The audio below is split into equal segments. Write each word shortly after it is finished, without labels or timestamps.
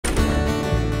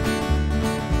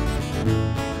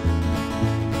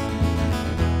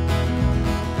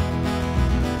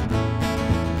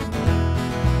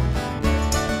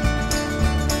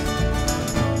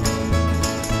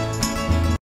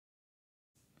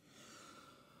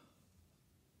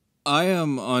I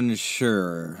am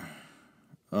unsure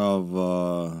of,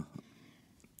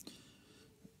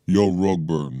 Yo,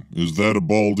 Rugburn, is that a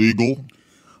bald eagle?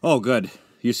 Oh, good.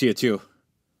 You see it too.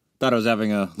 Thought I was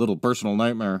having a little personal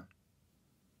nightmare.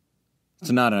 It's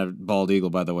not a bald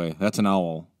eagle, by the way. That's an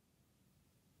owl.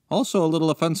 Also a little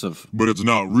offensive. But it's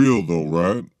not real, though,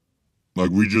 right?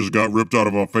 Like, we just got ripped out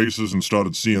of our faces and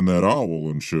started seeing that owl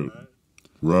and shit.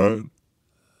 Right?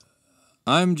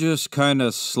 I'm just kind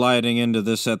of sliding into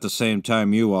this at the same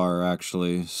time you are,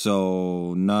 actually.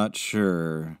 So, not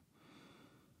sure.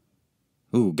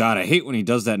 Ooh, God, I hate when he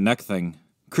does that neck thing.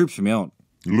 Creeps me out.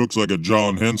 He looks like a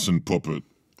John Henson puppet.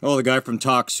 Oh, the guy from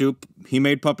Talk Soup, he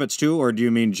made puppets too, or do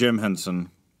you mean Jim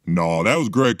Henson? No, that was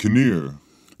Greg Kinnear.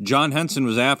 John Henson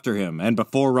was after him, and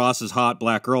before Ross's hot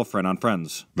black girlfriend on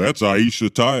Friends. That's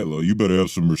Aisha Tyler. You better have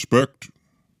some respect.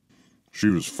 She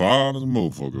was fine as a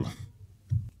motherfucker.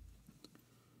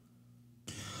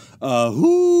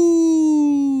 Who?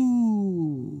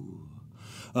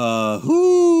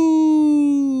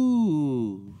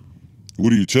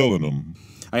 What are you telling him?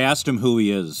 I asked him who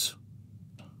he is.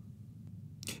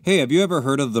 Hey, have you ever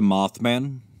heard of the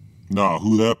Mothman? Nah,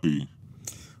 who that be?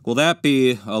 Well, that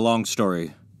be a long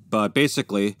story. But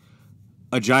basically,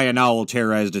 a giant owl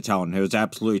terrorized a town. It was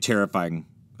absolutely terrifying.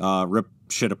 Rip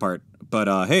shit apart.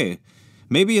 But, hey,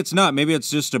 maybe it's not. Maybe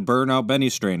it's just a burnout Benny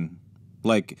strain.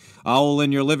 Like, owl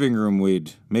in your living room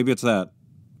weed. Maybe it's that.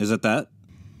 Is it that?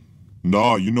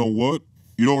 Nah, you know what?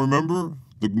 You don't remember?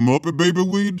 The Muppet Baby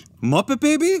weed? Muppet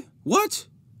Baby? What?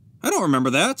 I don't remember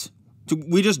that.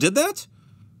 We just did that?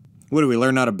 What, did we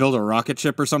learn how to build a rocket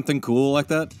ship or something cool like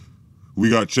that? We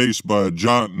got chased by a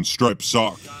giant in striped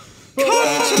sock.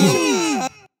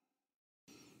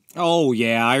 Oh,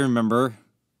 yeah, I remember.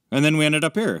 And then we ended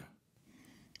up here.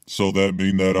 So that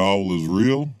mean that owl is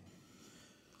real?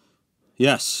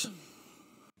 Yes.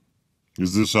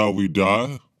 Is this how we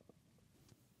die?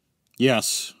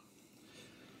 Yes.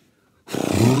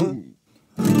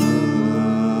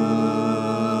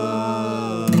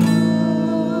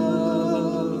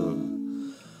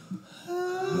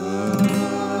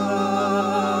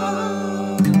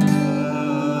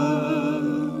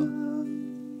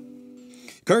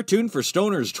 Cartoon for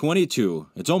Stoners 22.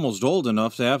 It's almost old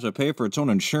enough to have to pay for its own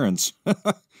insurance.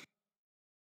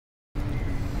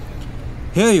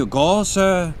 Here you go,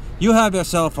 sir. You have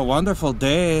yourself a wonderful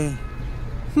day.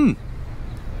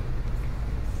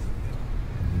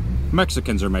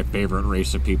 Mexicans are my favorite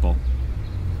race of people.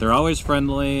 They're always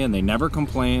friendly and they never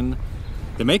complain.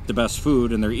 They make the best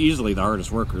food and they're easily the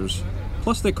hardest workers.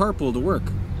 Plus they carpool to work.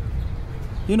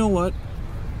 You know what?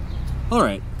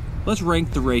 Alright, let's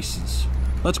rank the races.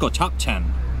 Let's go top 10.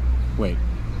 Wait.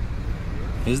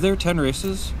 Is there 10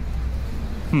 races?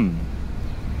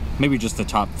 Maybe just the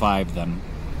top 5 then.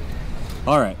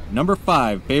 Alright, number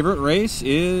 5. Favorite race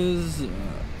is...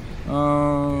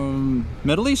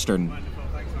 Middle Eastern.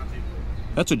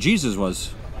 That's what Jesus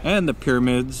was. And the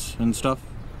pyramids and stuff.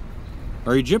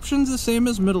 Are Egyptians the same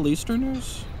as Middle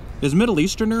Easterners? Is Middle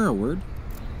Easterner a word?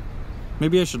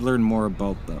 Maybe I should learn more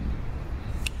about them.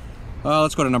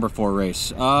 Let's go to number 4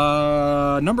 race.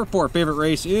 Number 4 favorite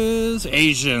race is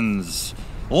Asians.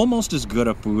 Almost as good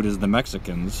a food as the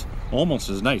Mexicans. Almost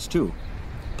as nice, too.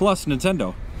 Plus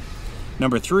Nintendo.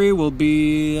 Number 3 will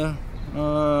be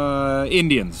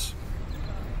Indians.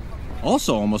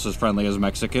 Also almost as friendly as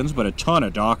Mexicans, but a ton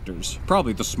of doctors.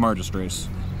 Probably the smartest race.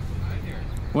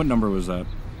 What number was that?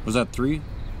 Was that 3?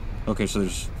 Okay, so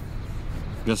there's...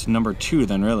 I guess number 2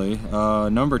 then, really.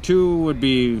 Number 2 would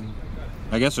be...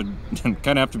 I guess it would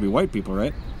kind of have to be white people,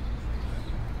 right?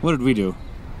 What did we do?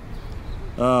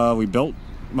 We built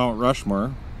Mount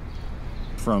Rushmore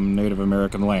from Native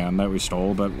American land that we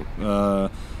stole, but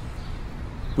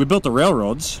we built the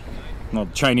railroads. Well,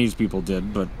 Chinese people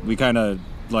did, but we kind of,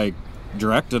 like,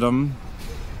 directed them.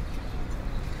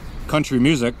 Country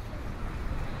music.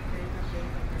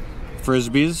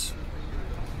 Frisbees.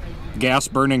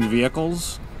 Gas-burning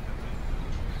vehicles.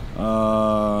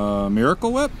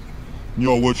 Miracle Whip?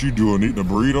 Yo, what you doing, eating a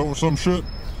burrito or some shit?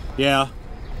 Yeah.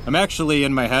 I'm actually,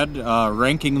 in my head,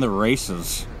 ranking the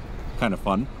races. Kind of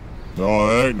fun. Oh,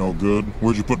 that ain't no good.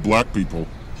 Where'd you put black people?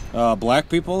 Black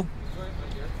people?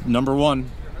 Number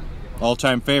 1.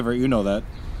 All-time favorite, you know that.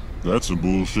 That's some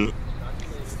bullshit.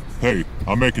 Hey,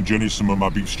 I'm making Jenny some of my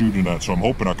beef stew tonight, so I'm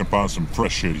hoping I can find some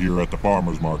fresh shit here at the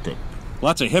farmer's market.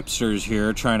 Lots of hipsters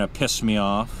here trying to piss me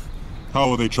off.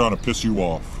 How are they trying to piss you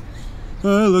off?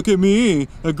 Oh, look at me.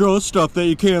 I grow stuff that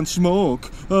you can't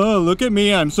smoke. Oh, look at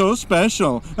me. I'm so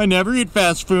special. I never eat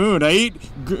fast food. I eat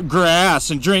grass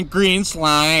and drink green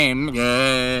slime.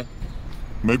 Yeah.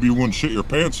 Maybe you wouldn't shit your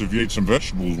pants if you ate some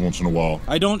vegetables once in a while.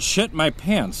 I don't shit my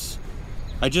pants.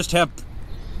 I just have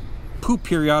poop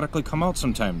periodically come out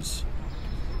sometimes.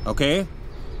 Okay?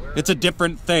 It's a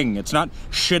different thing. It's not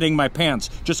shitting my pants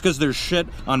just because there's shit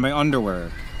on my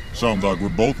underwear. Sounds like we're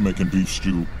both making beef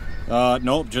stew.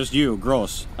 Nope, just you.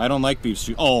 Gross. I don't like beef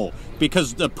stew. Oh,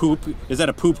 because the poop... Is that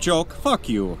a poop joke? Fuck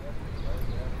you.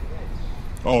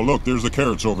 Oh, look, there's the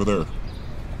carrots over there.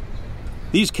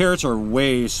 These carrots are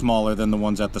way smaller than the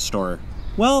ones at the store.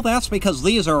 Well, that's because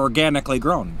these are organically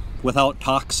grown, without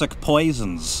toxic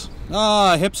poisons.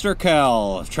 Ah, hipster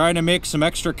Cal, trying to make some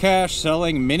extra cash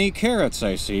selling mini carrots,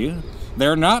 I see.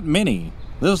 They're not mini.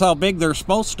 This is how big they're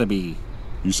supposed to be.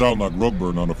 You sound like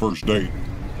Rugburn on a first date.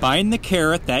 Find the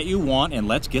carrot that you want and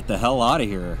let's get the hell out of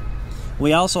here.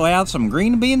 We also have some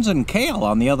green beans and kale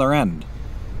on the other end.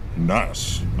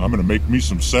 Nice. I'm gonna make me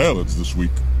some salads this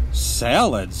week.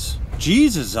 Salads?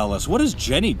 Jesus, Ellis, what is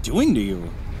Jenny doing to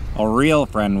you? A real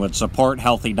friend would support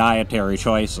healthy dietary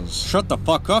choices. Shut the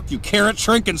fuck up, you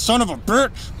carrot-shrinking son of a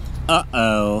bitch!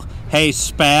 Uh-oh. Hey,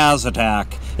 spaz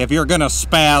attack. If you're gonna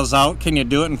spaz out, can you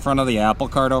do it in front of the apple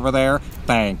cart over there?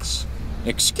 Thanks.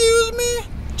 Excuse me?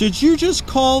 Did you just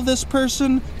call this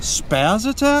person spaz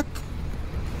attack?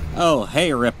 Oh,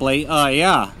 hey, Ripley.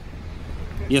 Yeah.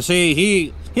 You see,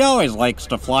 he always likes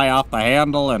to fly off the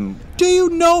handle and... Do you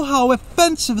know how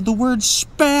offensive the word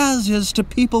spaz is to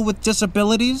people with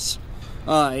disabilities?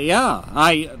 Yeah,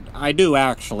 I do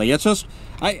actually. It's just,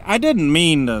 I didn't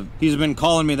mean to... He's been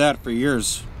calling me that for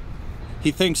years.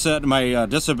 He thinks that my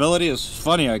disability is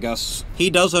funny, I guess. He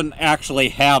doesn't actually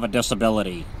have a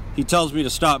disability. He tells me to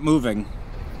stop moving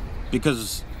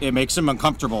because it makes him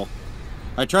uncomfortable.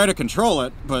 I try to control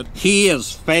it, but he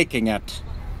is faking it.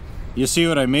 You see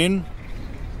what I mean?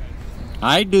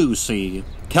 I do see.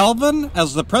 Kelvin,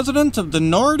 as the president of the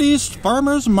Northeast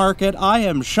Farmers Market, I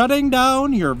am shutting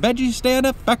down your veggie stand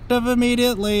effective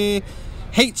immediately.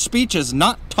 Hate speech is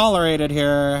not tolerated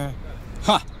here.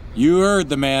 Ha! You heard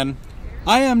the man.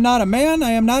 I am not a man,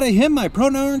 I am not a him, my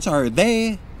pronouns are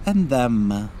they and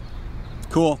them.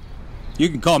 Cool. You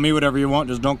can call me whatever you want,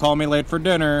 just don't call me late for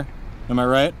dinner. Am I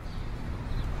right?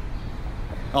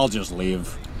 I'll just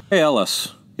leave. Hey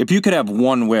Ellis, if you could have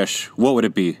one wish, what would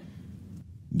it be?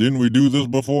 Didn't we do this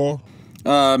before?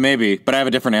 Maybe, but I have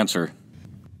a different answer.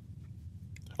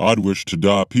 I'd wish to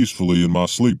die peacefully in my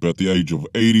sleep at the age of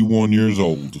 81 years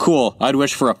old. Cool, I'd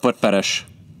wish for a foot fetish.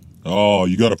 Oh,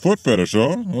 you got a foot fetish,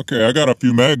 huh? Okay, I got a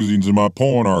few magazines in my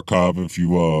porn archive if you,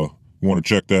 want to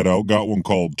check that out. Got one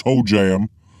called Toe Jam.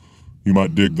 You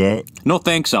might dig that. No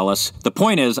thanks, Ellis. The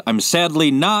point is, I'm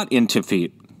sadly not into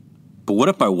feet. But what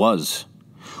if I was?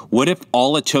 What if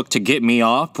all it took to get me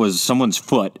off was someone's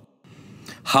foot?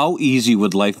 How easy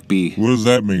would life be? What does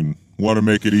that mean? Want to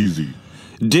make it easy?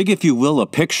 Dig, if you will, a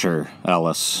picture,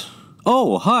 Ellis.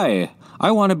 Oh, hi.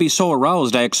 I want to be so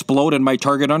aroused I explode in my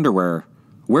Target underwear.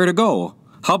 Where to go?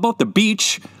 How about the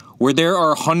beach, where there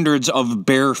are hundreds of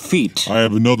bare feet? I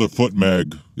have another foot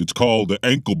mag. It's called the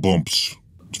Ankle Bumps.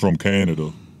 It's from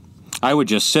Canada. I would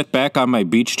just sit back on my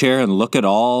beach chair and look at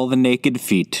all the naked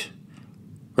feet.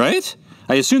 Right?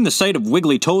 I assume the sight of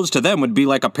wiggly toes to them would be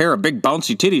like a pair of big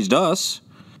bouncy titties to us.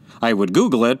 I would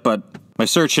Google it, but my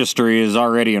search history is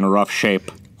already in rough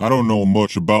shape. I don't know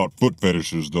much about foot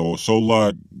fetishes, though. So,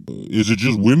 like, is it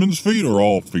just women's feet or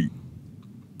all feet?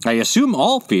 I assume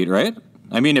all feet, right?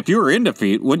 I mean, if you were into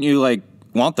feet, wouldn't you, like,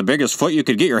 want the biggest foot you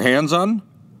could get your hands on?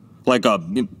 Like a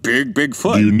big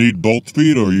foot. Do you need both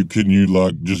feet, or can you,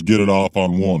 like, just get it off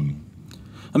on one?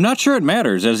 I'm not sure it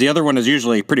matters, as the other one is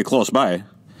usually pretty close by.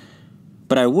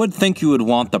 But I would think you would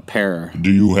want the pair.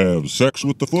 Do you have sex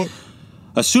with the foot?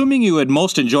 Assuming you would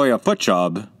most enjoy a foot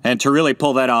job, and to really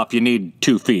pull that off, you need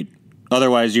 2 feet.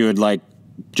 Otherwise, you would, like,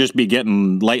 just be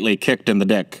getting lightly kicked in the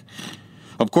dick.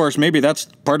 Of course, maybe that's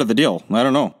part of the deal. I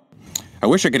don't know. I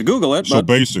wish I could Google it, So but...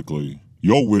 basically,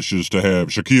 your wish is to have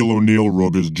Shaquille O'Neal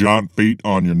rub his giant feet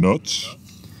on your nuts?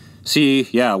 See,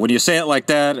 yeah, when you say it like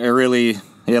that,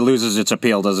 it loses its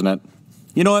appeal, doesn't it?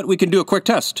 You know what? We can do a quick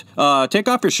test. Take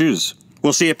off your shoes.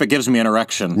 We'll see if it gives me an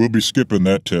erection. We'll be skipping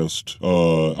that test.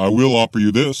 I will offer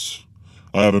you this.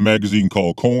 I have a magazine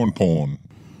called Corn Porn.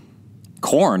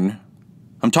 Corn?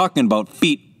 I'm talking about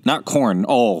feet, not corn.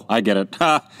 Oh, I get it.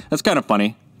 Ha, that's kind of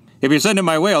funny. If you send it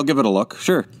my way, I'll give it a look.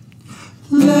 Sure.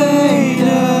 Later,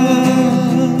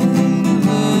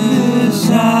 this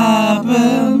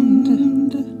happened.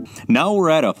 Now we're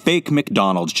at a fake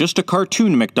McDonald's. Just a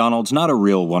cartoon McDonald's, not a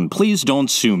real one. Please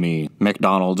don't sue me.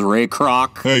 McDonald's, Ray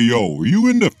Kroc. Hey, yo, are you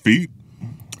into feet?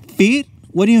 Feet?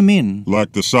 What do you mean?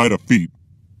 Like the sight of feet.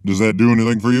 Does that do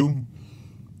anything for you?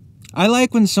 I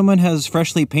like when someone has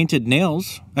freshly painted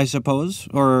nails, I suppose,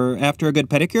 or after a good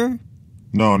pedicure.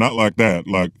 No, not like that.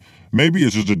 Like, maybe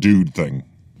it's just a dude thing.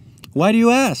 Why do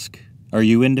you ask? Are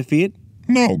you into feet?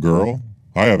 No, girl.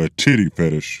 I have a titty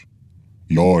fetish.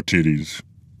 Your titties.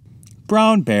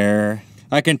 Brown bear.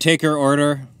 I can take your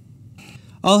order.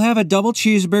 I'll have a double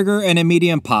cheeseburger and a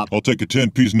medium pop. I'll take a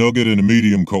 10-piece nugget and a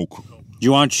medium Coke.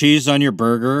 You want cheese on your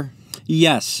burger?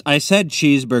 Yes, I said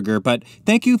cheeseburger, but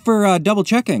thank you for double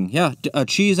checking. Yeah,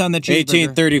 cheese on the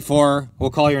cheeseburger. 1834. We'll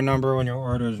call your number when your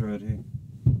order's ready.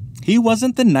 He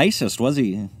wasn't the nicest, was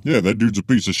he? Yeah, that dude's a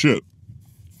piece of shit.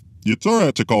 It's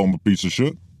alright to call him a piece of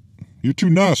shit. You're too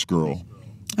nice, girl.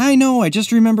 I know, I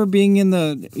just remember being in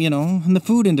the, in the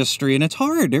food industry, and it's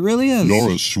hard, it really is.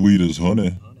 You're as sweet as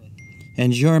honey.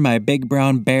 And you're my big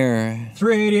brown bear.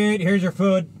 388, here's your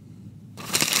food.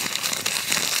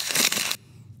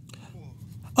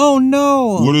 Oh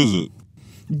no! What is it?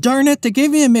 Darn it, they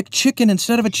gave me a McChicken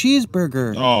instead of a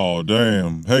cheeseburger. Oh,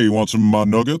 damn. Hey, you want some of my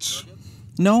nuggets?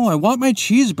 No, I want my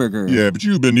cheeseburger. Yeah, but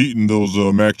you've been eating those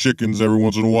Mac chickens every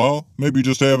once in a while. Maybe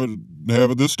just have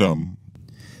it this time.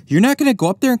 You're not gonna go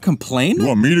up there and complain? You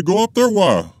want me to go up there?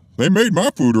 Why? They made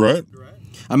my food right.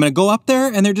 I'm gonna go up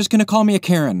there and they're just gonna call me a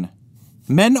Karen.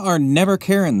 Men are never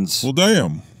Karens. Well,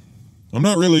 damn. I'm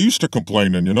not really used to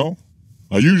complaining, you know?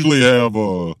 I usually have,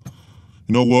 you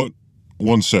know what?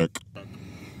 One sec.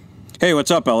 Hey,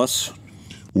 what's up, Ellis?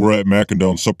 We're at Mac and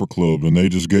Down Supper Club, and they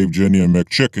just gave Jenny a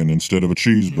McChicken instead of a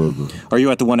cheeseburger. Are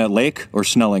you at the one at Lake or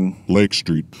Snelling? Lake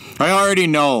Street. I already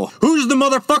know. Who's the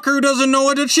motherfucker who doesn't know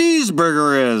what a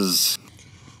cheeseburger is?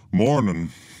 Morning.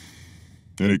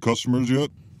 Any customers yet?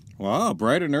 Wow,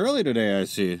 bright and early today, I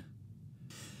see.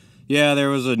 Yeah, there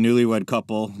was a newlywed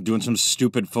couple doing some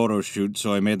stupid photo shoot,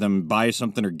 so I made them buy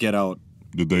something or get out.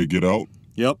 Did they get out?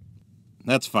 Yep.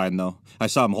 That's fine, though. I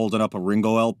saw him holding up a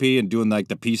Ringo LP and doing, like,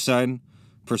 the peace sign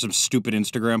for some stupid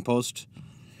Instagram post.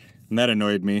 And that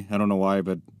annoyed me. I don't know why,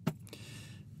 but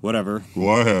whatever.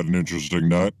 Well, I had an interesting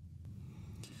night.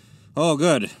 Oh,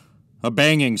 good. A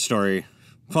banging story.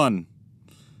 Fun.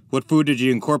 What food did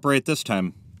you incorporate this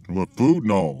time? What food?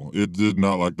 No, it did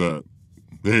not like that.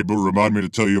 Hey, but remind me to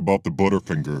tell you about the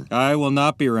Butterfinger. I will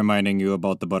not be reminding you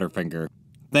about the Butterfinger.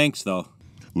 Thanks, though.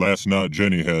 Last night,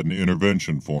 Jenny had an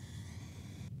intervention for me.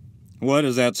 What,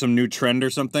 is that some new trend or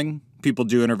something? People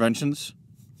do interventions?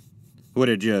 What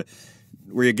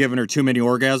were you giving her too many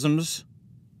orgasms?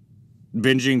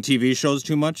 Binging TV shows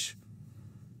too much?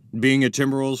 Being a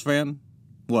Timberwolves fan?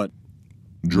 What?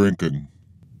 Drinking.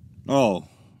 Oh,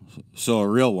 so a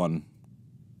real one.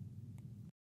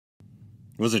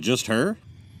 Was it just her?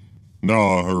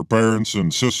 Nah, her parents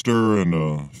and sister and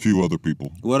a few other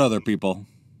people. What other people?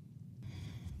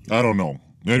 I don't know.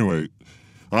 Anyway,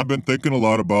 I've been thinking a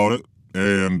lot about it,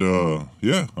 and,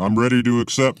 yeah, I'm ready to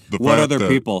accept the fact that... What other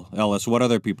people, Ellis? What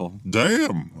other people?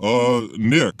 Damn,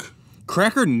 Nick.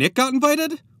 Cracker Nick got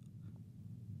invited?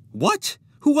 What?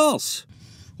 Who else?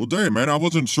 Well, damn, man, I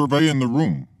wasn't surveying the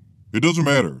room. It doesn't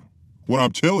matter. What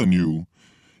I'm telling you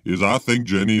is I think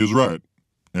Jenny is right.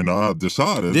 And I've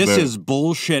decided This is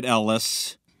bullshit,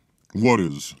 Ellis. What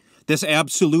is? This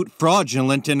absolute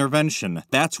fraudulent intervention.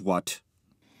 That's what.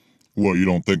 What, you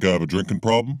don't think I have a drinking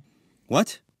problem?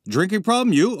 What? Drinking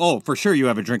problem? You? Oh, for sure you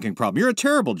have a drinking problem. You're a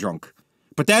terrible drunk.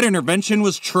 But that intervention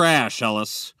was trash,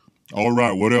 Ellis. All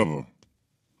right, whatever.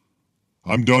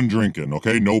 I'm done drinking,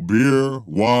 okay? No beer,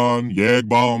 wine, yag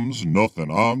bombs, nothing.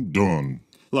 I'm done.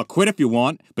 Look, quit if you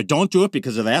want, but don't do it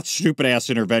because of that stupid-ass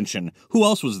intervention. Who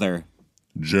else was there?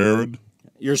 Jared?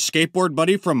 Your skateboard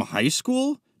buddy from high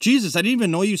school? Jesus, I didn't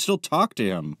even know you still talk to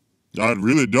him. I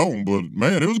really don't, but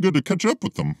man, it was good to catch up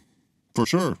with them. For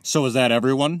sure. So is that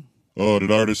everyone? Did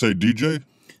I already say DJ?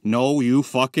 No, you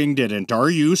fucking didn't. Are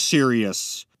you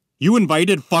serious? You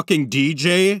invited fucking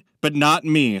DJ, but not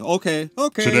me. Okay.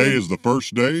 Today is the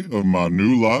first day of my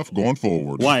new life going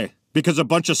forward. Why? Because a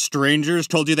bunch of strangers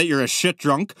told you that you're a shit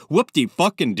drunk?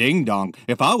 Whoop-de-fucking-ding-dong.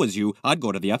 If I was you, I'd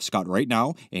go to the F-Scot right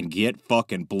now and get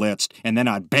fucking blitzed, and then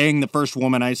I'd bang the first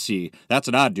woman I see. That's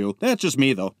what I'd do. That's just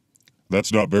me, though.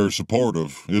 That's not very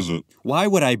supportive, is it? Why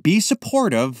would I be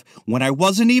supportive when I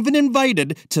wasn't even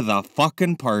invited to the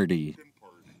fucking party?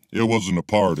 It wasn't a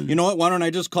party. You know what? Why don't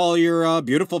I just call your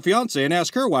beautiful fiancée and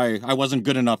ask her why I wasn't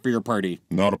good enough for your party?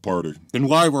 Not a party. Then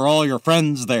why were all your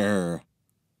friends there?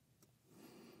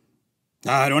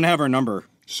 I don't have her number.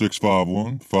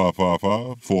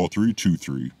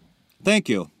 651-555-4323. Thank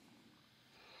you.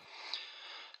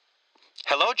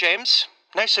 Hello, James.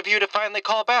 Nice of you to finally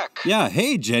call back. Yeah,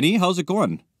 hey, Jenny. How's it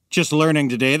going? Just learning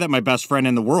today that my best friend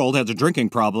in the world has a drinking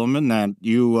problem and that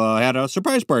you had a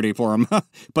surprise party for him,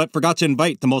 but forgot to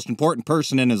invite the most important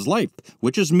person in his life,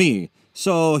 which is me.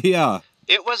 So, yeah.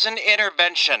 It was an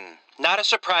intervention, not a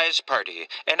surprise party,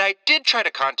 and I did try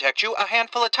to contact you a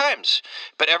handful of times,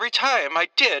 but every time I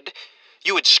did,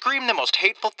 you would scream the most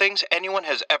hateful things anyone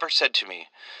has ever said to me.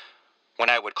 When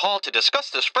I would call to discuss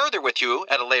this further with you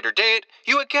at a later date,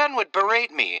 you again would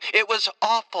berate me. It was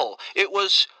awful. It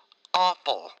was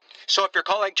awful. So if you're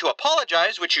calling to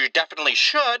apologize, which you definitely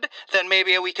should, then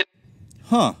maybe we could...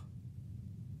 Huh.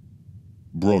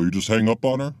 Bro, you just hang up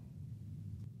on her?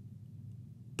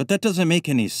 But that doesn't make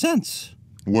any sense.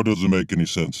 What doesn't make any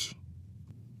sense?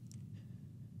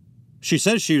 She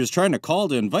said she was trying to call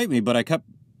to invite me, but I kept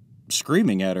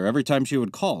screaming at her every time she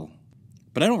would call.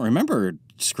 But I don't remember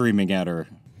screaming at her.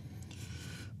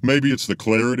 Maybe it's the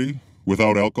clarity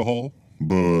without alcohol,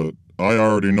 but I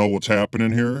already know what's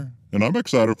happening here, and I'm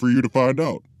excited for you to find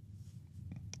out.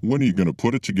 When are you gonna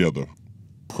put it together?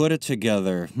 Put it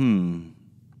together,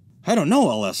 I don't know,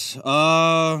 Ellis.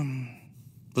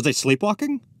 Was I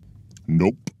sleepwalking?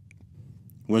 Nope.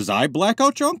 Was I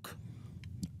blackout drunk?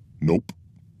 Nope.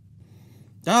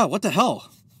 Ah, what the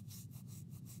hell?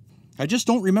 I just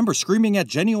don't remember screaming at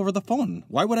Jenny over the phone.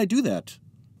 Why would I do that?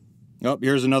 Oh,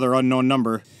 here's another unknown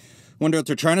number. Wonder what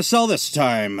they're trying to sell this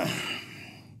time.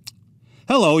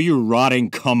 Hello, you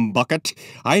rotting cum bucket.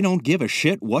 I don't give a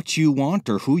shit what you want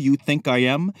or who you think I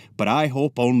am, but I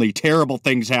hope only terrible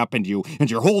things happen to you and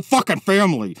your whole fucking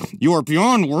family. You are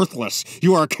beyond worthless.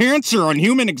 You are a cancer on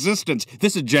human existence.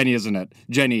 This is Jenny, isn't it?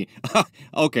 Jenny.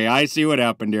 Okay, I see what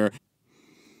happened here.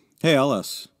 Hey,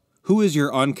 Ellis. Who is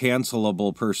your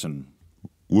uncancelable person?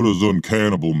 What does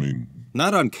uncannibal mean?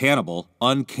 Not uncannibal,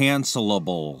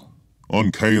 uncancelable.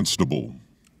 Uncancelable.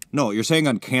 No, you're saying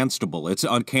uncancelable. It's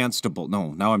uncancelable.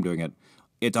 No, now I'm doing it.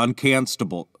 It's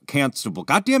uncancelable. Cancelable.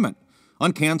 God damn it.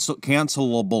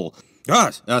 Cancelable.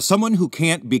 Someone who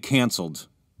can't be canceled.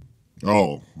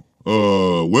 Oh.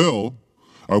 Well,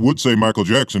 I would say Michael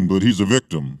Jackson, but he's a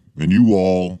victim. And you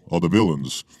all are the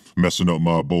villains, messing up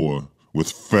my boy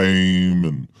with fame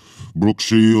and Brooke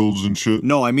Shields and shit.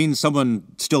 No, I mean someone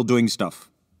still doing stuff.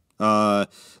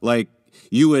 Like,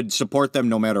 you would support them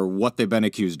no matter what they've been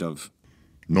accused of.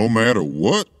 No matter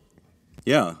what?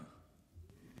 Yeah.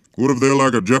 What if they're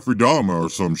like a Jeffrey Dahmer or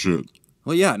some shit?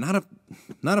 Well, yeah,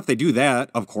 not if they do that,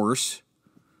 of course.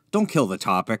 Don't kill the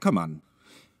topic, come on.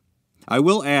 I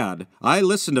will add, I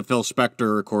listened to Phil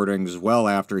Spector recordings well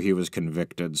after he was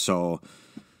convicted, so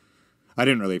I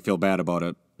didn't really feel bad about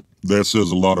it. That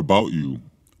says a lot about you.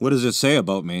 What does it say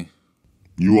about me?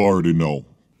 You already know.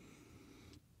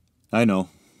 I know.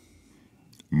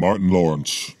 Martin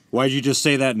Lawrence. Why'd you just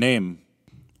say that name?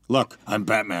 Look, I'm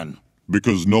Batman.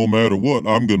 Because no matter what,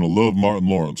 I'm gonna love Martin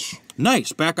Lawrence.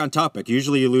 Nice, back on topic.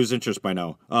 Usually you lose interest by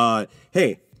now.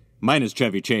 Hey, mine is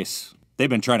Chevy Chase. They've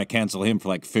been trying to cancel him for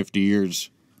like 50 years.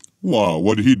 Wow,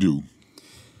 what did he do?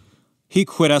 He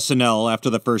quit SNL after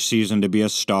the first season to be a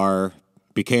star,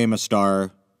 became a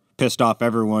star, pissed off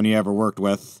everyone he ever worked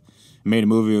with, made a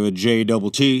movie with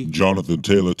J-Double-T. Jonathan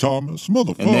Taylor Thomas,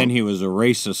 motherfucker. And then he was a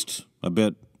racist a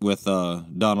bit with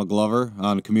Donald Glover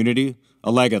on Community.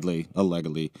 Allegedly.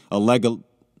 Allegedly.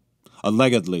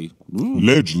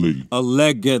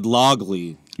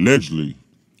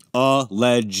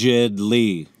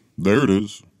 There it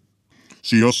is.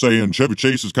 See, you're saying Chevy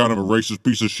Chase is kind of a racist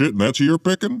piece of shit, and that's who you're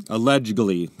picking?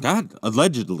 Allegedly. God,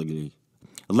 allegedly.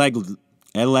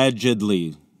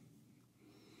 Allegedly.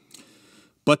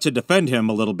 But to defend him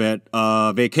a little bit,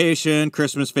 Vacation,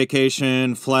 Christmas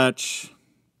Vacation, Fletch.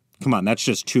 Come on, that's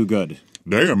just too good.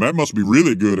 Damn, that must be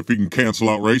really good if he can cancel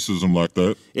out racism like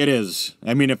that. It is.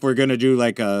 I mean, if we're going to do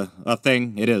like a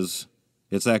thing, it is.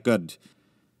 It's that good.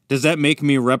 Does that make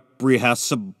me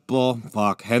reprehensible?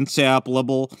 Fuck.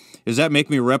 Henceable? Does that make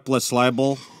me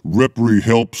reprehensible?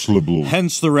 Reprehensible.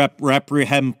 Hence the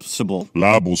reprehensible.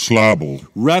 Libel slabble.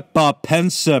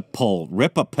 Reprehensible.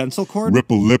 Rip a pencil cord?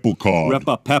 Rip a lipple card. Rip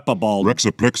a pepper ball.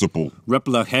 Rexaplexible.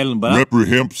 Reprehensible.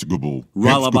 Reprehensible.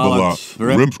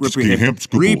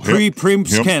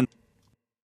 Reprimsken.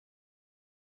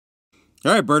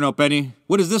 All right, Burnout Benny.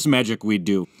 What is this magic weed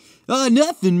do? Oh,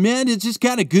 nothing, man. It's just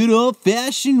kind of good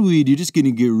old-fashioned weed. You're just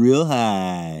gonna get real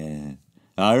high.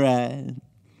 All right.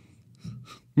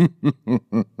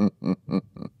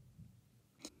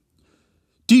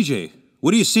 DJ,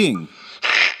 what are you seeing?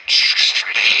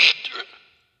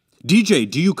 DJ,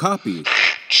 do you copy?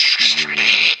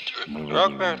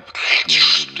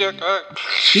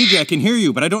 DJ, I can hear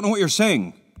you, but I don't know what you're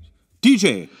saying.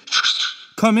 DJ,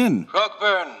 come in.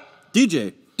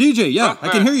 DJ, yeah, I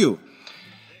can hear you.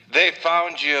 They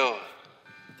found you.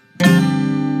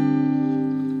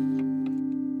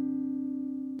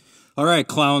 All right,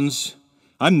 clowns.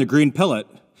 I'm the green pellet,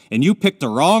 and you picked the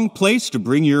wrong place to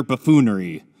bring your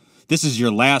buffoonery. This is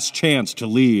your last chance to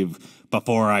leave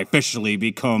before I officially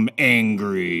become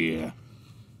angry.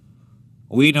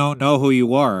 We don't know who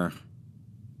you are,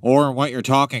 or what you're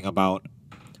talking about.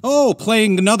 Oh,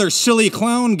 playing another silly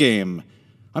clown game.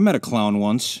 I met a clown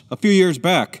once, a few years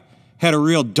back. Had a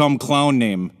real dumb clown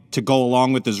name to go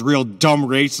along with his real dumb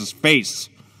racist face.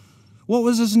 What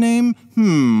was his name?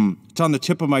 It's on the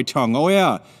tip of my tongue. Oh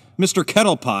yeah, Mr.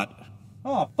 Kettlepot.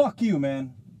 Oh, fuck you,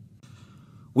 man.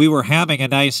 We were having a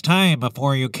nice time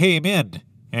before you came in,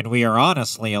 and we are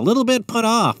honestly a little bit put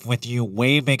off with you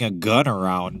waving a gun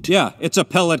around. Yeah, it's a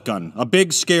pellet gun. A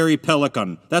big, scary pellet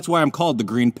gun. That's why I'm called the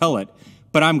green pellet.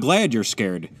 But I'm glad you're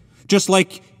scared. Just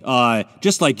like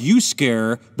you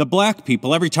scare the black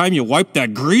people every time you wipe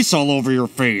that grease all over your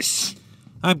face.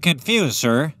 I'm confused,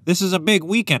 sir. This is a big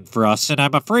weekend for us, and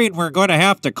I'm afraid we're going to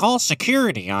have to call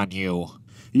security on you.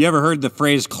 You ever heard the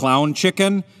phrase clown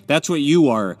chicken? That's what you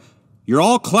are. You're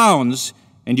all clowns,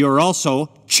 and you're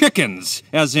also chickens,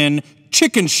 as in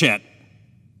chicken shit.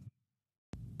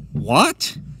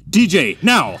 What? DJ,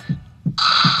 now!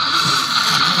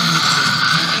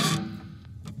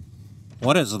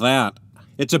 What is that?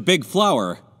 It's a big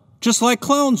flower, just like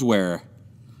clowns wear.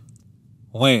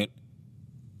 Wait.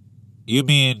 You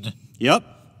mean... Yep.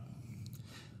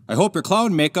 I hope your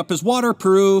clown makeup is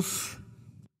waterproof.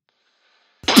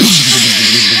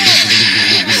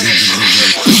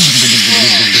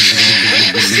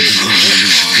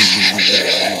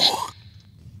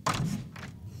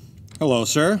 Hello,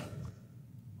 sir.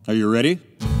 Are you ready?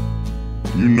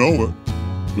 You know it.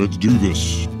 Let's do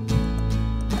this.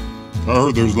 I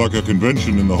heard there's like a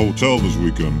convention in the hotel this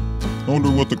weekend. I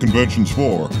wonder what the convention's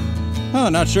for. Oh,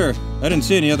 not sure. I didn't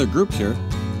see any other groups here.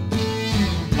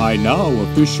 I now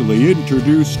officially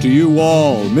introduce to you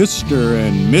all Mr.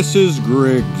 and Mrs.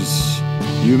 Griggs.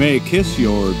 You may kiss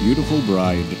your beautiful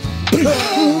bride.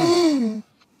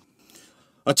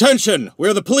 Attention!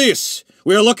 We're the police!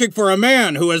 We are looking for a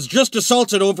man who has just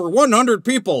assaulted over 100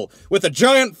 people with a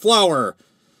giant flower.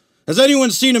 Has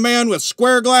anyone seen a man with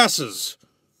square glasses,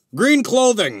 green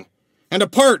clothing, and a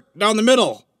part down the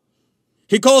middle?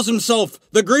 He calls himself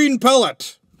the Green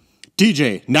Pellet.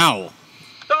 DJ, now.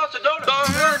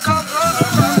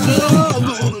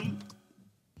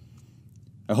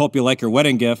 I hope you like your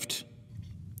wedding gift.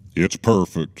 It's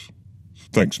perfect.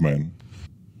 Thanks, man.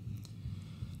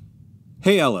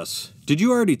 Hey, Ellis, did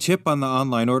you already tip on the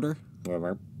online order?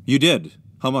 You did.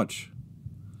 How much?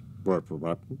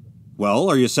 Well,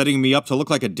 are you setting me up to look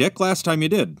like a dick last time you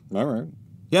did? All right.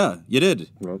 Yeah, you did.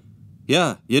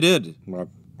 Yeah, you did.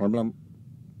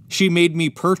 She made me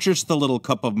purchase the little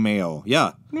cup of mayo.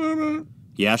 Yeah.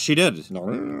 Yeah, she did.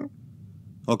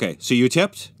 Okay, so you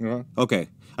tipped? Yeah. Okay,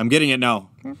 I'm getting it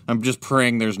now. I'm just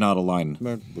praying there's not a line.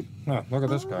 Look at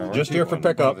this guy. Just here for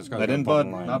pickup. I didn't bud.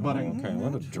 Not Not budding. Okay,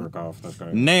 what a jerk off this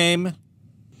guy. Name?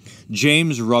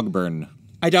 James Rugburn.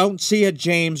 I don't see a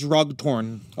James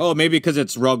Rugtorn. Oh, maybe because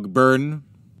it's Rugburn.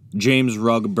 James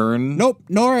Rugburn. Nope,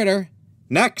 no order.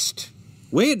 Next.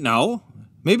 Wait, no.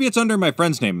 Maybe it's under my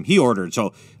friend's name. He ordered,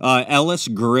 so, Ellis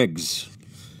Griggs.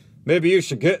 Maybe you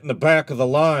should get in the back of the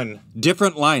line.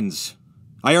 Different lines.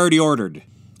 I already ordered.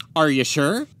 Are you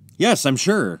sure? Yes, I'm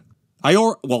sure.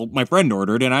 Well, my friend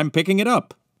ordered, and I'm picking it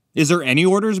up. Is there any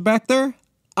orders back there?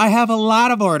 I have a lot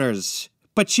of orders,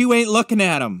 but you ain't looking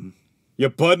at them.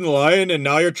 You put in line and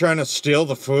now you're trying to steal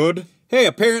the food? Hey,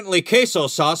 apparently queso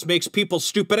sauce makes people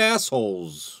stupid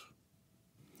assholes.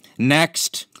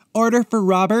 Next. Order for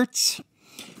Roberts.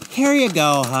 Here you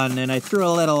go, hon, and I threw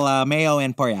a little mayo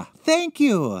in for you. Thank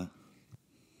you.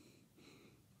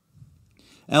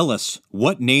 Ellis,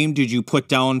 what name did you put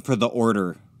down for the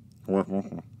order?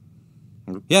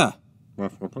 Yeah.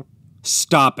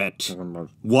 Stop it.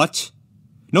 What?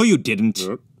 No, you didn't.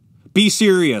 Be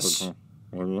serious.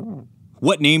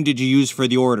 What name did you use for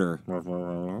the order?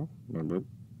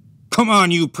 Come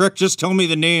on, you prick, just tell me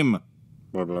the name.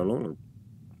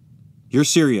 You're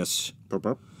serious.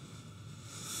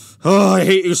 Oh, I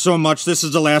hate you so much. This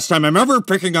is the last time I'm ever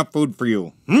picking up food for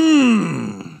you.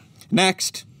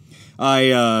 Next.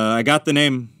 I got the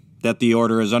name that the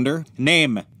order is under.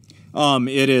 Name.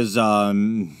 It is,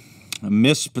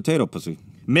 Miss Potato Pussy.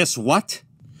 Miss what?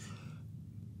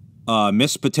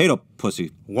 Miss Potato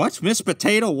Pussy. What? Miss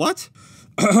Potato what?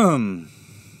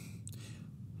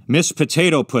 Miss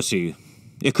Potato Pussy.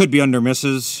 It could be under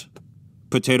Mrs.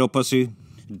 Potato Pussy.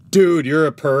 Dude, you're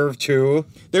a perv too.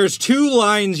 There's two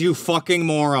lines, you fucking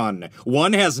moron.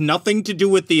 One has nothing to do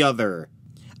with the other.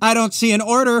 I don't see an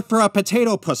order for a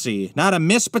potato pussy. Not a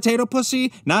Miss Potato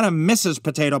Pussy, not a Mrs.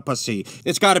 Potato Pussy.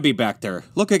 It's gotta be back there.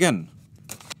 Look again.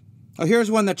 Oh,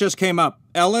 here's one that just came up.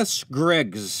 Ellis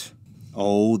Griggs.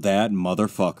 Oh, that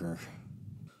motherfucker.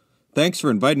 Thanks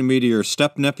for inviting me to your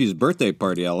step-nephew's birthday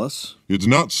party, Ellis. It's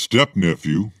not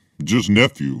step-nephew, just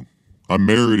nephew. I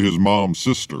married his mom's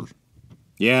sister.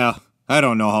 Yeah, I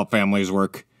don't know how families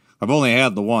work. I've only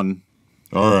had the one.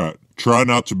 All right, try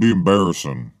not to be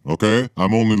embarrassing, okay?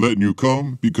 I'm only letting you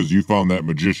come because you found that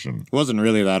magician. It wasn't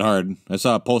really that hard. I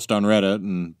saw a post on Reddit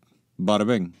and bada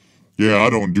bing. Yeah, I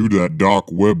don't do that dark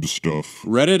web stuff.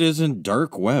 Reddit isn't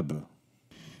dark web.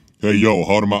 Hey, yo,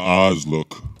 how do my eyes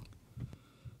look?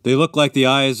 They look like the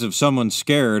eyes of someone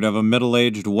scared of a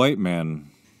middle-aged white man.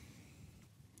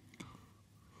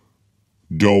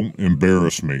 Don't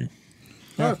embarrass me.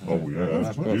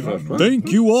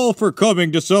 Thank you all for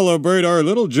coming to celebrate our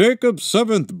little Jacob's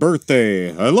 7th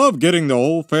birthday. I love getting the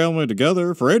whole family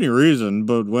together for any reason,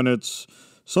 but when it's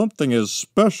something as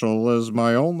special as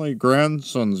my only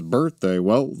grandson's birthday,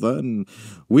 well, then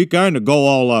we kind of go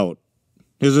all out.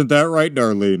 Isn't that right,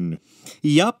 Darlene?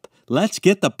 Yup. Let's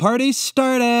get the party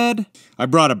started. I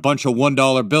brought a bunch of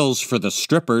 $1 bills for the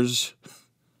strippers.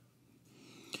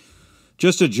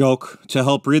 Just a joke to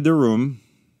help read the room.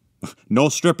 No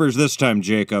strippers this time,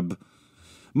 Jacob.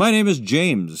 My name is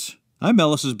James. I'm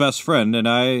Ellis's best friend, and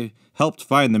I helped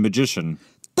find the magician.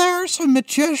 There's a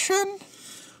magician?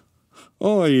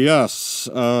 Oh, yes.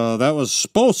 That was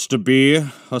supposed to be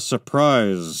a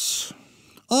surprise.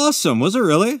 Awesome, was it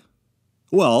really?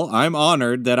 Well, I'm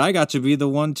honored that I got to be the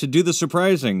one to do the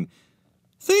surprising.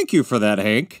 Thank you for that,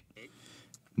 Hank.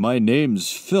 My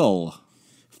name's Phil.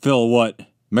 Phil what?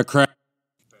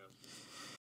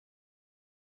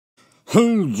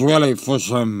 Who's ready for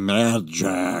some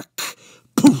magic?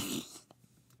 Poof!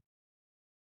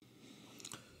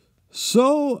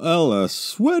 So,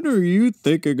 Ellis, when are you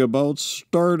thinking about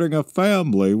starting a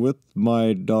family with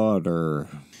my daughter?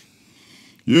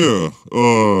 Yeah,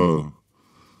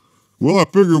 well, I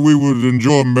figured we would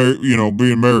enjoy,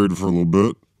 being married for a little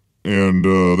bit, and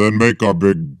then make our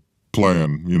big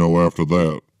plan, after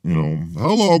that.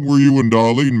 How long were you and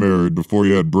Darlene married before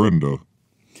you had Brenda?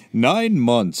 9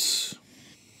 months.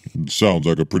 Sounds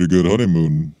like a pretty good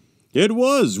honeymoon. It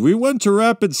was. We went to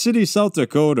Rapid City, South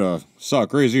Dakota. Saw a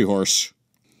crazy horse.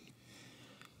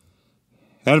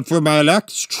 And for my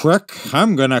next trick,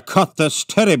 I'm gonna cut this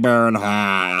teddy bear in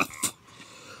half.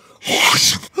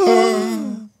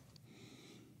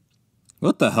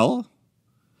 What the hell?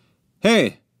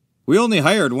 Hey, we only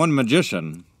hired one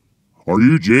magician. Are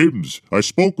you James? I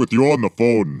spoke with you on the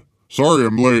phone. Sorry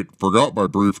I'm late. Forgot my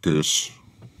briefcase.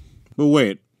 But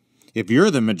wait, if you're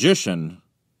the magician,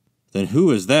 then who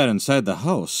is that inside the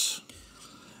house?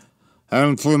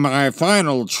 And for my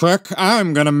final trick,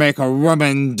 I'm gonna make a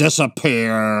woman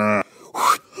disappear.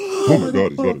 Oh my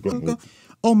god, he's got it. Go.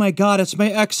 Oh my god, it's my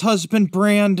ex-husband,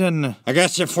 Brandon. I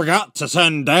guess you forgot to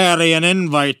send Daddy an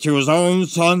invite to his own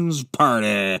son's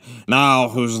party. Now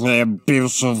who's the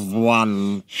abusive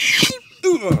one?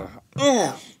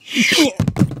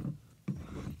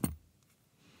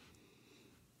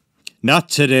 Not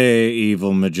today,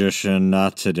 evil magician,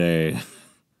 not today.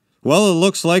 Well, it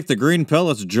looks like the green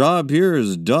pellet's job here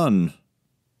is done.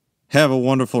 Have a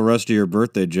wonderful rest of your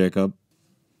birthday, Jacob.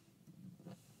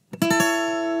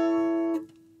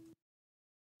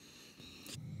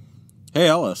 Hey,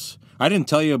 Ellis, I didn't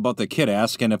tell you about the kid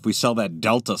asking if we sell that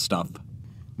Delta stuff.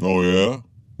 Oh, yeah?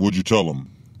 What'd you tell him?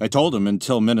 I told him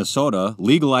until Minnesota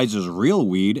legalizes real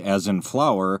weed, as in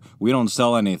flower, we don't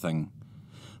sell anything.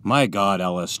 My God,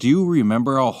 Ellis, do you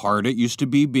remember how hard it used to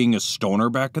be being a stoner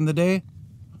back in the day?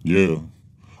 Yeah.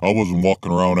 I wasn't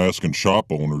walking around asking shop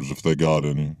owners if they got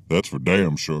any. That's for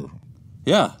damn sure.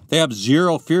 Yeah, they have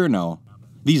zero fear now.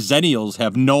 These Zennials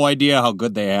have no idea how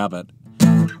good they have it.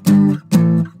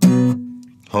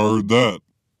 Heard that.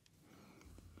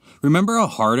 Remember how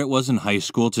hard it was in high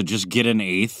school to just get an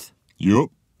eighth? Yup.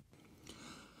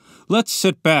 Let's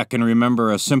sit back and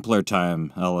remember a simpler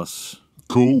time, Ellis.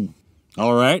 Cool.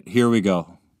 All right, here we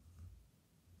go.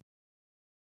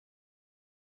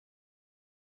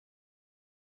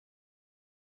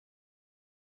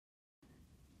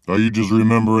 Are you just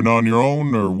remembering on your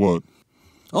own, or what?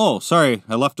 Oh, sorry,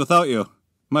 I left without you.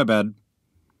 My bad.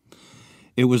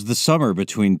 It was the summer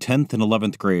between 10th and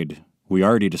 11th grade. We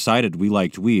already decided we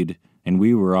liked weed, and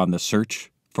we were on the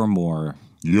search for more.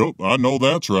 Yup, I know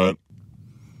that's right.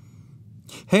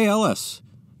 Hey, Ellis.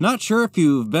 Not sure if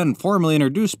you've been formally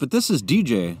introduced, but this is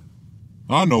DJ.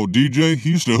 I know DJ.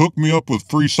 He used to hook me up with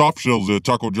free soft shells at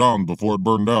Taco John's before it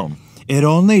burned down. It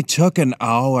only took an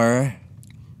hour.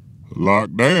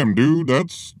 Like, damn, dude,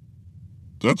 that's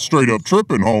straight up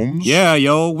tripping, Holmes. Yeah,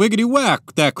 yo, wiggity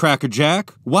whack, that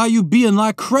crackerjack. Why you being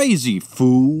like crazy,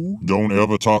 fool? Don't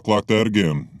ever talk like that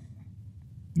again.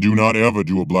 Do not ever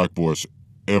do a black voice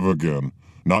ever again.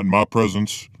 Not in my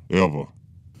presence, ever.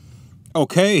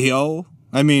 Okay, yo.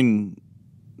 I mean,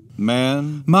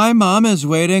 man. My mom is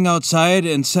waiting outside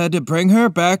and said to bring her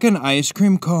back an ice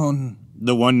cream cone.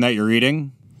 The one that you're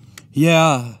eating?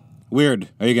 Yeah. Weird.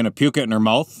 Are you gonna puke it in her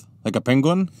mouth? Like a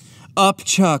penguin? Up,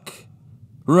 Chuck.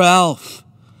 Ralph.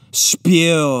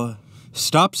 Spew.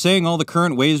 Stop saying all the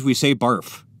current ways we say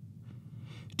barf.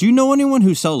 Do you know anyone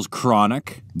who sells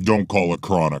chronic? Don't call it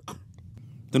chronic.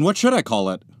 Then what should I call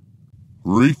it?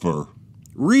 Reefer.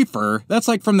 Reefer? That's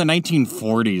like from the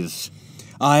 1940s.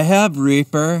 I have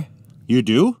reefer. You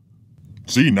do?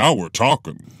 See, now we're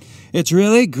talking. It's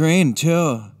really green,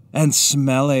 too. And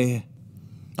smelly.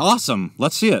 Awesome.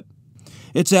 Let's see it.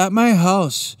 It's at my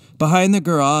house, behind the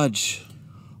garage.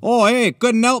 Oh, hey,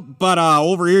 couldn't help but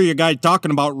over here you guys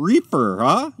talking about reefer,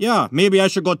 huh? Yeah, maybe I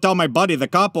should go tell my buddy, the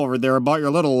cop over there, about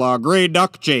your little gray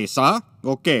duck chase, huh?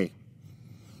 Okay.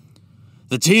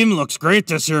 The team looks great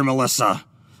this year, Melissa.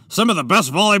 Some of the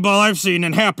best volleyball I've seen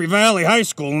in Happy Valley High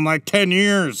School in like 10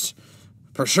 years.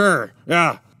 For sure,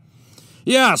 yeah.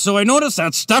 Yeah, so I noticed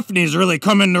that Stephanie's really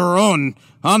come into her own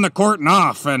on the court and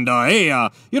off. And, hey,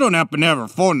 you don't happen to have her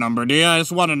phone number, do you? I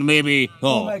just wanted to maybe...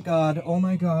 Oh my god,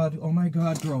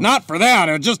 bro. Not for that.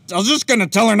 I was just gonna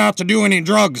tell her not to do any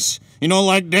drugs. You know,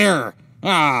 like dare.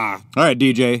 Ah. All right,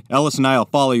 DJ. Ellis and I'll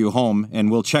follow you home, and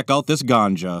we'll check out this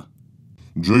ganja.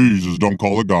 Jesus, don't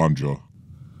call it ganja.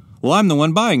 Well, I'm the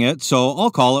one buying it, so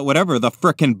I'll call it whatever the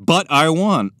frickin' butt I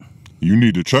want. You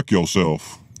need to check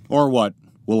yourself. Or what?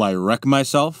 Will I wreck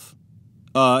myself?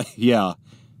 Yeah.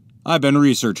 I've been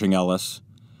researching, Ellis.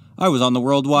 I was on the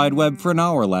World Wide Web for an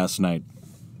hour last night.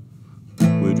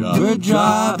 We're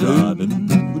driving.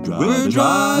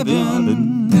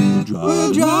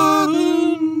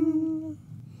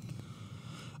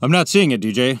 I'm not seeing it,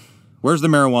 DJ. Where's the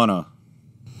marijuana?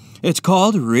 It's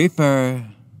called reefer.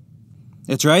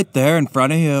 It's right there in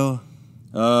front of you.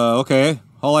 Okay.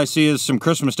 All I see is some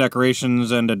Christmas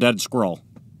decorations and a dead squirrel.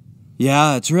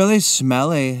 Yeah, it's really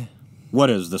smelly.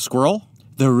 What is, the squirrel?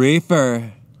 The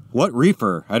reefer. What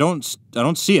reefer? I don't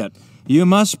see it. You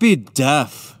must be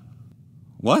deaf.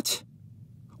 What?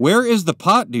 Where is the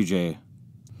pot, DJ?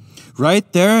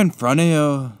 Right there in front of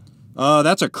you.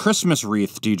 That's a Christmas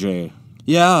wreath, DJ.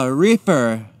 Yeah, a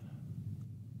reefer.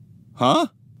 Huh?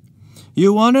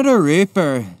 You wanted a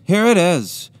reefer. Here it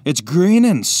is. It's green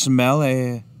and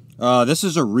smelly. This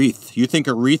is a wreath. You think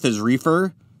a wreath is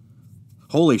reefer?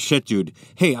 Holy shit, dude.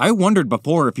 Hey, I wondered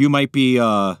before if you might be,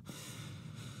 you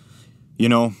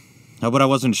know, but I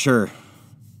wasn't sure.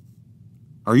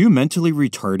 Are you mentally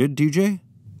retarded, DJ?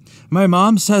 My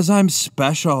mom says I'm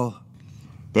special.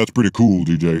 That's pretty cool,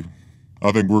 DJ.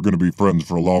 I think we're gonna be friends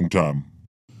for a long time.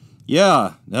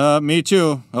 Yeah, me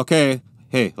too. Okay.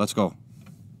 Hey, let's go.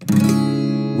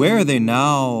 Where are they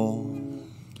now?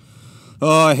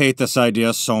 Oh, I hate this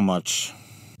idea so much.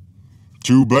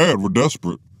 Too bad, we're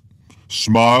desperate.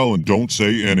 Smile and don't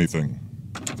say anything.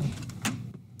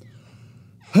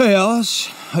 Hey, Alice.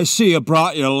 I see you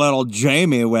brought your little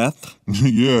Jamie with.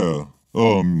 Yeah.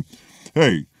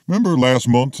 Hey, remember last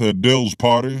month at Dell's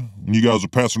party when you guys were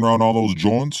passing around all those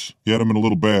joints? You had them in a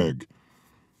little bag.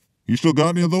 You still got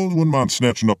any of those? Wouldn't mind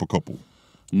snatching up a couple.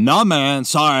 Nah, man,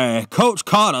 sorry. Coach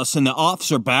caught us and the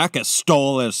officer back at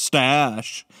stole his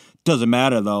stash. Doesn't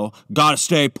matter, though. Gotta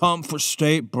stay pumped for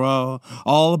state, bro.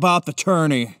 All about the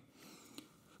tourney.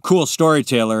 Cool story,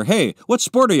 Taylor. Hey, what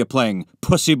sport are you playing?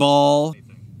 Pussy ball?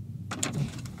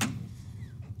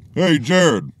 Hey,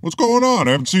 Jared, what's going on?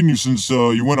 I haven't seen you since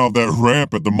you went off that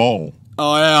ramp at the mall.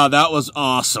 Oh, yeah, that was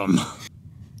awesome.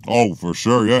 Oh, for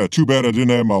sure, yeah. Too bad I didn't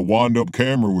have my wind-up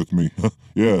camera with me.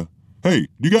 Yeah. Hey,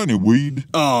 you got any weed?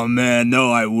 Oh, man,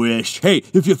 no, I wish. Hey,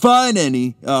 if you find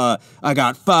any, I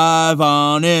got 5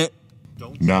 on it.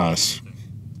 Nice.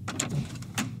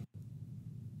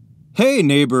 Hey,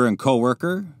 neighbor and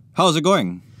coworker. How's it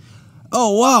going?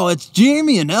 Oh, wow, it's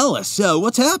Jamie and Ellis.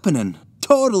 What's happening?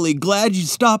 Totally glad you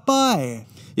stopped by.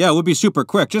 Yeah, it would be super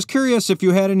quick. Just curious if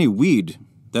you had any weed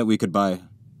that we could buy.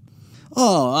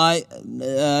 Oh, I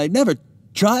never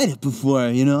tried it before,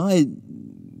 you know.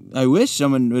 I wish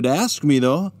someone would ask me,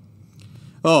 though.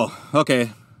 Oh,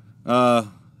 okay.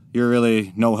 You're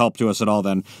really no help to us at all,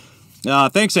 then.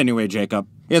 Thanks anyway, Jacob.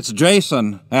 It's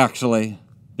Jason, actually.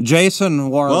 Jason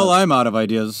Warlock. Well, I'm out of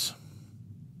ideas.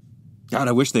 God,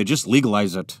 I wish they'd just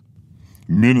legalize it.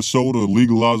 Minnesota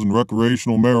legalizing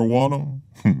recreational marijuana?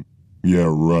 Yeah,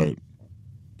 right.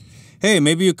 Hey,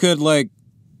 maybe you could, like,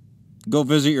 go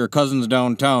visit your cousins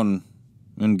downtown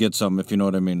and get some, if you know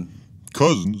what I mean.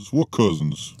 Cousins? What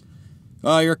cousins?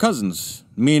 Your cousins.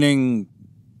 Meaning,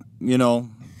 you know...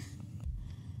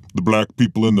 The black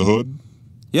people in the hood?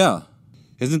 Yeah.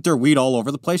 Isn't there weed all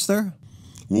over the place there?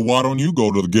 Well, why don't you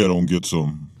go to the ghetto and get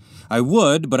some? I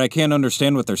would, but I can't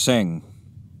understand what they're saying.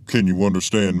 Can you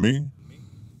understand me?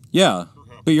 Yeah,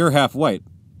 but you're half white.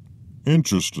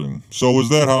 Interesting. So is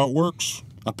that how it works?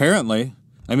 Apparently.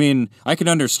 I mean, I can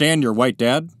understand your white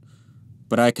dad,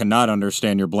 but I cannot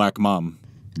understand your black mom.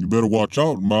 You better watch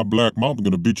out. My black mom's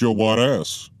gonna beat your white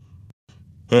ass.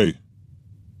 Hey,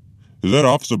 is that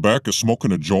Officer Backus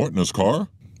smoking a joint in his car?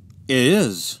 It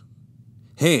is.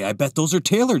 Hey, I bet those are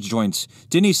Taylor's joints.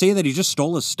 Didn't he say that he just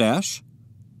stole his stash?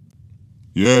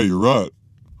 Yeah, you're right.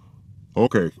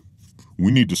 Okay,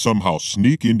 we need to somehow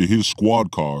sneak into his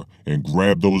squad car and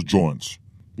grab those joints.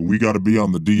 But we gotta be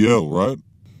on the DL, right?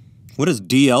 What does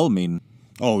DL mean?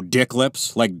 Oh, dick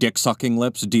lips? Like dick-sucking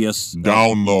lips? DS...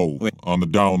 Down low. Wait. On the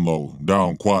down low.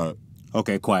 Down quiet.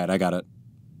 Okay, quiet, I got it.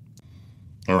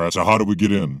 Alright, so how do we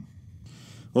get in?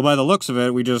 Well, by the looks of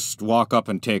it, we just walk up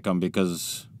and take them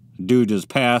because dude is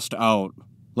passed out.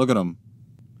 Look at him.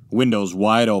 Windows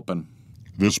wide open.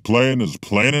 This plan is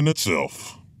planning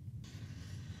itself.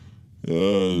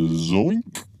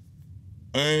 Zoink.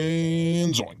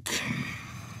 And zoink.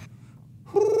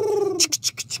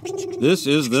 This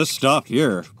is the stuff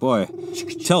here. Boy,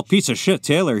 tell piece of shit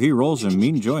Taylor he rolls a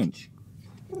mean joint.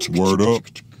 Word up.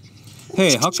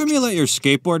 Hey, how come you let your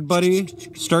skateboard buddy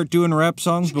start doing rap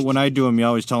songs, but when I do them, you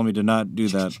always tell me to not do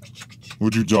that?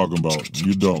 What you talking about?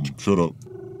 You dumb. Shut up.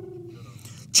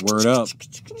 Word up.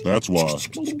 That's why.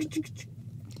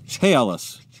 Hey,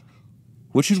 Ellis.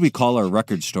 What should we call our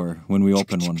record store when we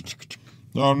open one?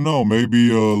 I don't know,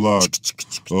 maybe like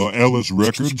Ellis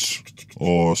Records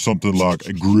or something like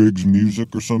Griggs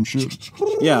Music or some shit.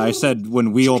 Yeah, I said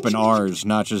when we open ours,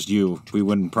 not just you. We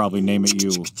wouldn't probably name it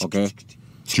you, okay?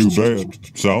 Too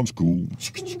bad. Sounds cool.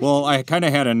 Well, I kind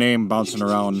of had a name bouncing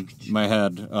around my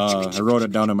head. I wrote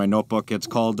it down in my notebook. It's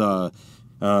called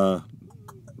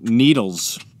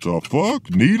Needles. The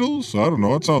fuck? Needles? I don't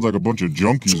know. It sounds like a bunch of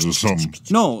junkies or something.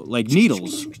 No, like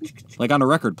needles. Like on a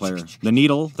record player. The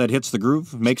needle that hits the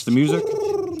groove makes the music.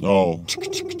 Oh.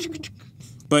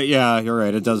 But yeah, you're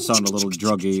right. It does sound a little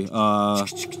druggy.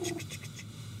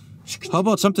 How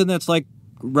about something that's like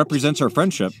represents our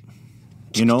friendship?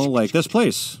 You know, like this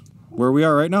place where we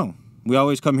are right now. We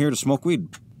always come here to smoke weed.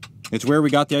 It's where we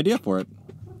got the idea for it.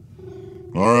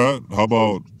 All right. How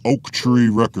about Oak Tree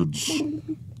Records?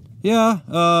 Yeah,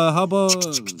 how about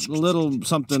a little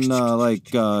something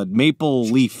like Maple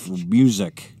Leaf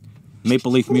Music?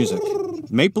 Maple Leaf Music.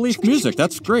 Maple Leaf Music,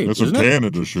 that's great, That's isn't a it?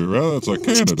 Canada shit, right? That's like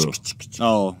Canada.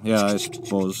 Oh, yeah, I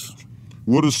suppose.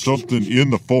 What is something in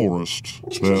the forest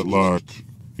that, like,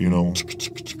 you know,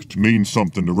 means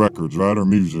something to records, right? Or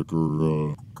music,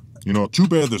 or, you know, too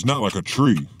bad there's not like a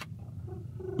tree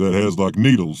that has like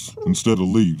needles instead of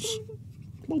leaves.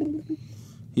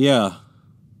 Yeah.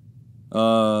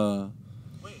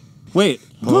 Wait.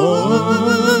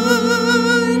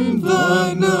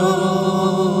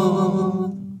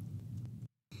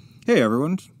 Hey,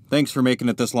 everyone. Thanks for making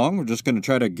it this long. We're just going to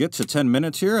try to get to 10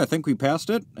 minutes here. I think we passed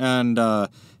it. And now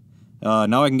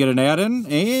I can get an ad in,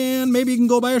 and maybe you can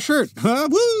go buy a shirt.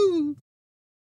 Woo!